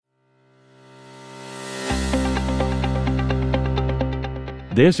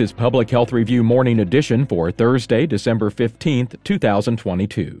This is Public Health Review Morning Edition for Thursday, December 15th,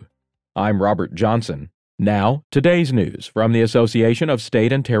 2022. I'm Robert Johnson. Now, today's news from the Association of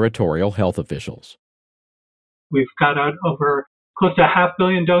State and Territorial Health Officials. We've got out over close to 500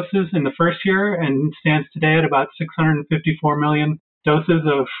 million doses in the first year and stands today at about 654 million doses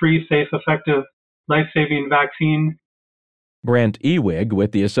of free, safe, effective, life-saving vaccine. Brent Ewig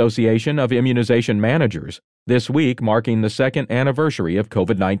with the Association of Immunization Managers, this week marking the second anniversary of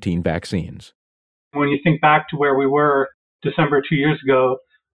COVID-19 vaccines. When you think back to where we were December 2 years ago,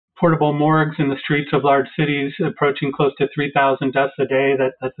 portable morgues in the streets of large cities approaching close to 3,000 deaths a day,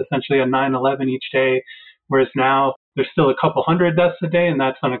 that's essentially a 9/11 each day, whereas now there's still a couple hundred deaths a day, and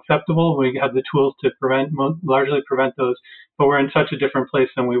that's unacceptable. We have the tools to largely prevent those, but we're in such a different place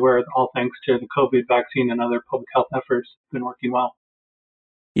than we were, all thanks to the COVID vaccine and other public health efforts. It's been working well.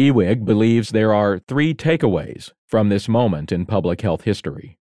 Ewig believes there are three takeaways from this moment in public health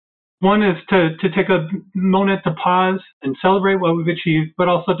history. One is to take a moment to pause and celebrate what we've achieved, but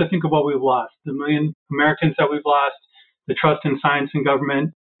also to think of what we've lost, the million Americans that we've lost, the trust in science and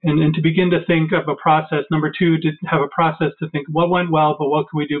government, and to begin to think of a process. Number two, to have a process to think what went well, but what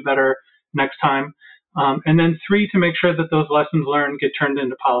can we do better next time? And then three, to make sure that those lessons learned get turned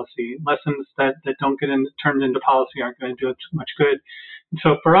into policy. Lessons that don't get turned into policy aren't going to do it much good. And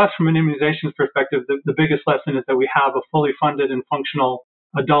so for us, from an immunizations perspective, the biggest lesson is that we have a fully funded and functional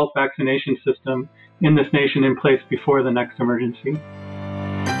adult vaccination system in this nation in place before the next emergency.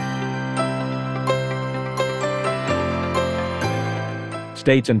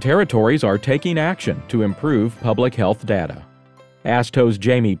 States and territories are taking action to improve public health data. ASTO's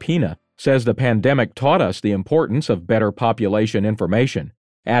Jamie Pina says the pandemic taught us the importance of better population information,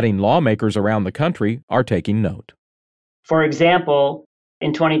 adding lawmakers around the country are taking note. For example,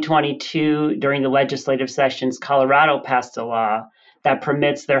 in 2022, during the legislative sessions, Colorado passed a law that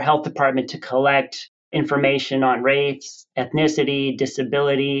permits their health department to collect information on race, ethnicity,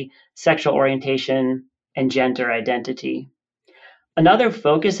 disability, sexual orientation, and gender identity. Another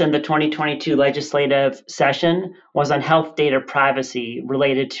focus in the 2022 legislative session was on health data privacy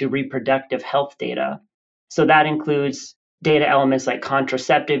related to reproductive health data. So that includes data elements like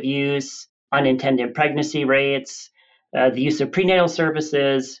contraceptive use, unintended pregnancy rates, the use of prenatal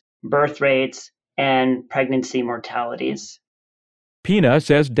services, birth rates, and pregnancy mortalities. Pina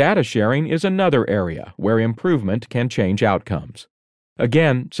says data sharing is another area where improvement can change outcomes.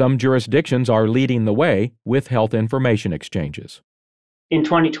 Again, some jurisdictions are leading the way with health information exchanges. In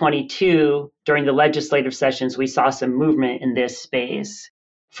 2022, during the legislative sessions, we saw some movement in this space.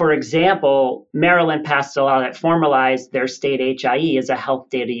 For example, Maryland passed a law that formalized their state HIE as a health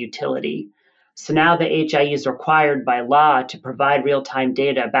data utility. So now the HIE is required by law to provide real-time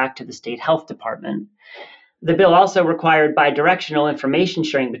data back to the state health department. The bill also required bidirectional information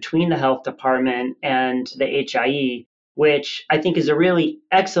sharing between the health department and the HIE, which I think is a really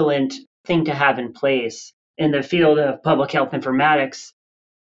excellent thing to have in place in the field of public health informatics.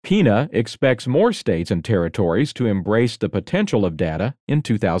 Pina expects more states and territories to embrace the potential of data in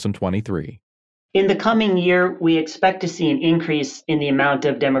 2023. In the coming year, we expect to see an increase in the amount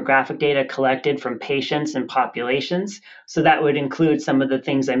of demographic data collected from patients and populations. So that would include some of the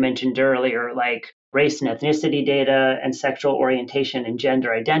things I mentioned earlier, like race and ethnicity data and sexual orientation and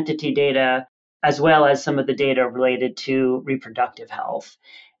gender identity data, as well as some of the data related to reproductive health.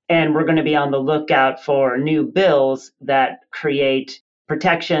 And we're going to be on the lookout for new bills that create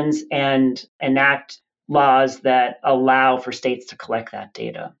protections and enact laws that allow for states to collect that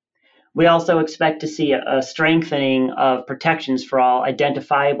data. We also expect to see a strengthening of protections for all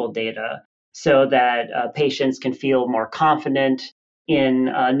identifiable data so that patients can feel more confident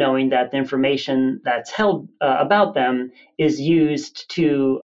in knowing that the information that's held about them is used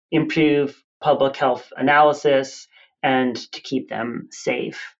to improve public health analysis and to keep them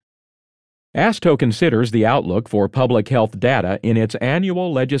safe. ASTO considers the outlook for public health data in its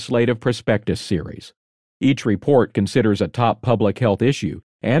annual Legislative Prospectus series. Each report considers a top public health issue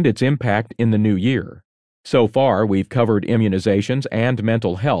and its impact in the new year. So far, we've covered immunizations and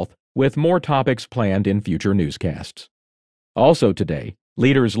mental health, with more topics planned in future newscasts. Also today,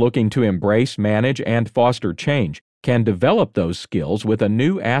 leaders looking to embrace, manage, and foster change can develop those skills with a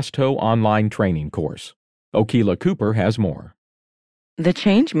new ASTO online training course. Okila Cooper has more. The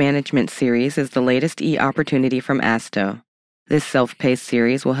Change Management Series is the latest e-opportunity from ASTO. This self-paced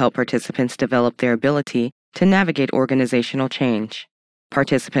series will help participants develop their ability to navigate organizational change.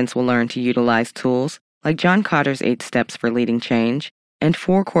 Participants will learn to utilize tools like John Kotter's 8 Steps for Leading Change and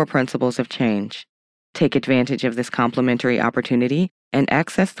 4 Core Principles of Change. Take advantage of this complimentary opportunity and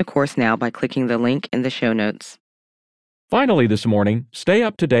access the course now by clicking the link in the show notes. Finally this morning, stay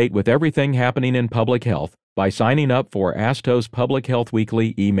up to date with everything happening in public health by signing up for ASTO's Public Health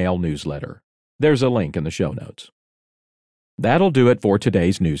Weekly email newsletter. There's a link in the show notes. That'll do it for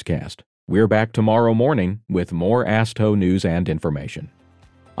today's newscast. We're back tomorrow morning with more ASTO news and information.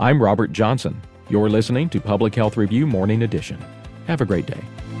 I'm Robert Johnson. You're listening to Public Health Review Morning Edition. Have a great day.